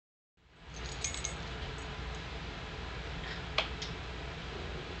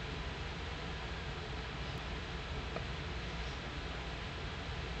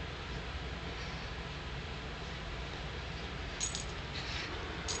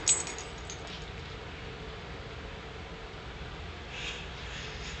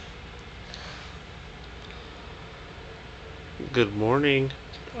Good morning.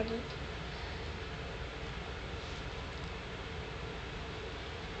 Morning.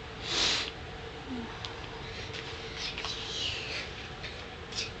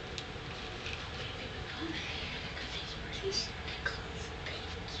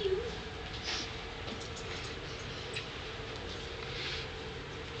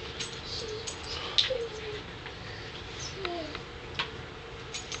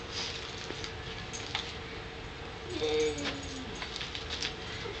 Thank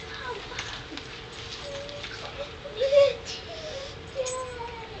you.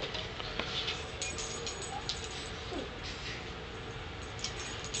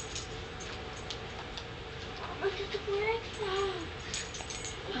 Look at the breakfast.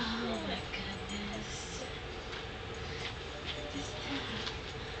 Oh my goodness. What is that?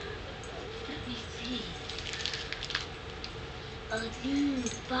 Let me see. A new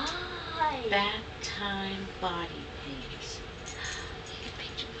bye. Bath time body paints. You can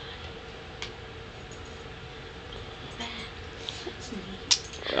paint your body. Bath. That's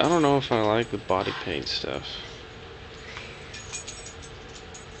neat. I don't know if I like the body paint stuff.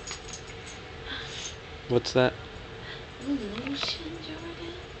 What's that? Lotion,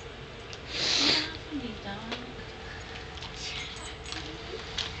 Jordan? Lovely dog.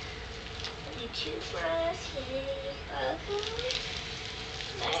 A new toothbrush.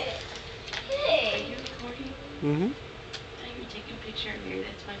 Hey. Are you recording? Mm-hmm. I thought you were taking a picture of you.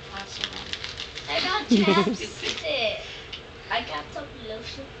 That's why I paused so long. I got chapstick. I got some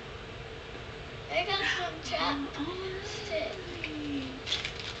lotion. I got some chapstick.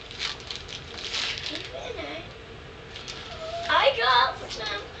 I got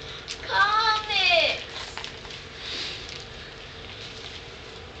some comics.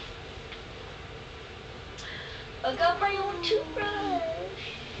 I got my own toothbrush.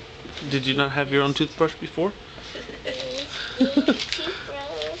 Did you not have your own toothbrush before?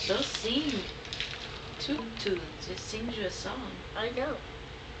 Toothbrush. Those sing. Tunes. It sings you a song. I know.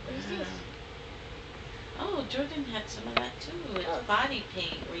 What is this? Oh, Jordan had some of that too. It's Oh. body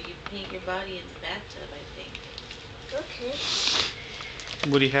paint, where you paint your body in the bathtub, I think. Okay.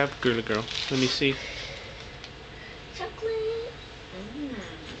 What do you have, girly girl? Let me see. Chocolate. Mmm.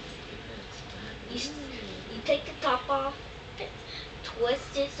 You take the top off,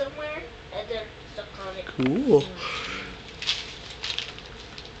 twist it somewhere, and then suck on it. Cool.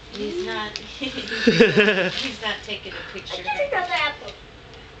 He's not. He's not taking a I picture. get another apple.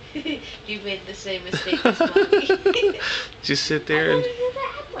 You made the same mistake as mommy. Just sit I there got and another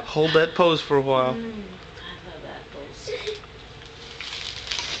apple. hold that pose for a while. I love apples.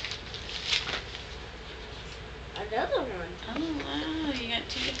 Another one. Oh wow, you got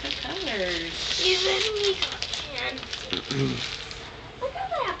 2 different colors. Even we got candy.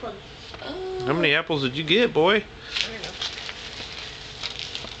 Another apple. Oh. How many apples did you get, boy? I don't know.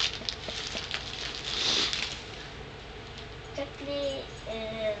 Chocolate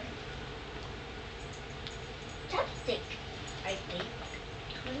and chapstick, I think.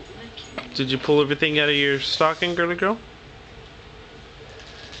 Did you pull everything out of your stocking, girly girl?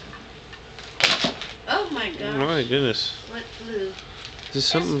 Oh my gosh. Oh my goodness. What flew? There's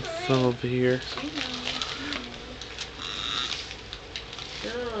something fell over here. I know.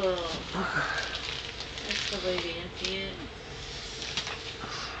 Cool. That's the way to empty it.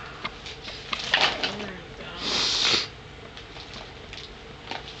 Oh my gosh.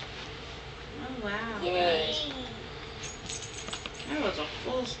 Oh wow, Yay! guys. That was a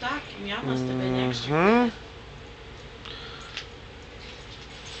full stocking. Y'all must have been extra Mhm.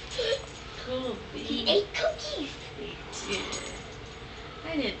 good. Cool. He ate cookies. He did.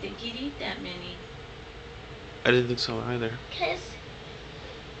 I didn't think he'd eat that many. I didn't think so either. Cause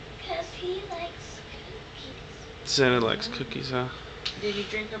he likes cookies. Santa likes cookies, huh? Did he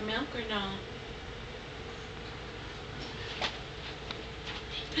drink her milk or no?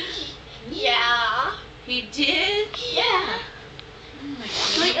 Yeah. He did? Yeah. Oh my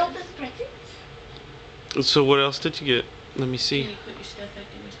Can we goodness. open presents? So what else did you get? Let me Can see. you put your stuff back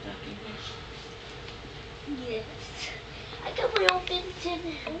in your stocking here? Yes. I got my own Benson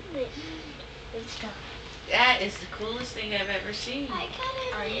helmet and stuff. That is the coolest thing I've ever seen. I got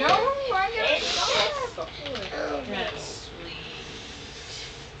it. I know. I saw it before. That's sweet.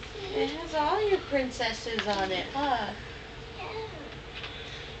 It has all your princesses on it, huh? Yeah.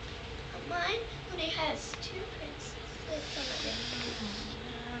 Mine only has 2 princesses on it.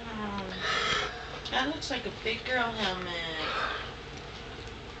 Wow. That looks like a big girl helmet.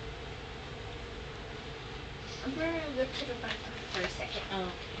 I'm gonna go to the bathroom for a second.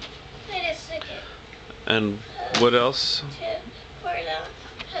 Oh. Wait a second. And what else? For the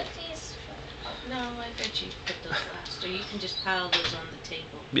cookies. No, I bet you put those last. Or you can just pile those on the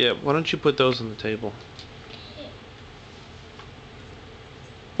table. Yeah, why don't you put those on the table?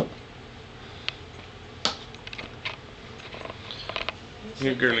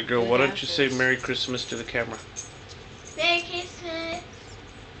 Here, girly girl, why don't you say Merry Christmas to the camera? Merry Christmas.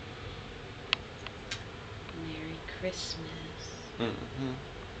 Merry Christmas. Mm-hmm.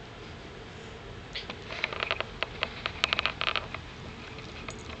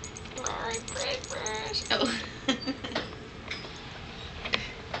 Merry Christmas. Oh.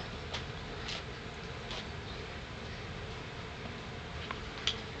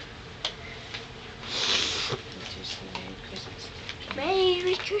 Merry Christmas.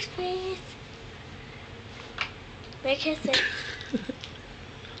 Merry Christmas. Merry Christmas.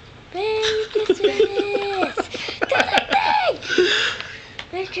 Merry Christmas.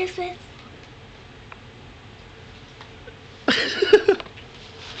 Merry Christmas.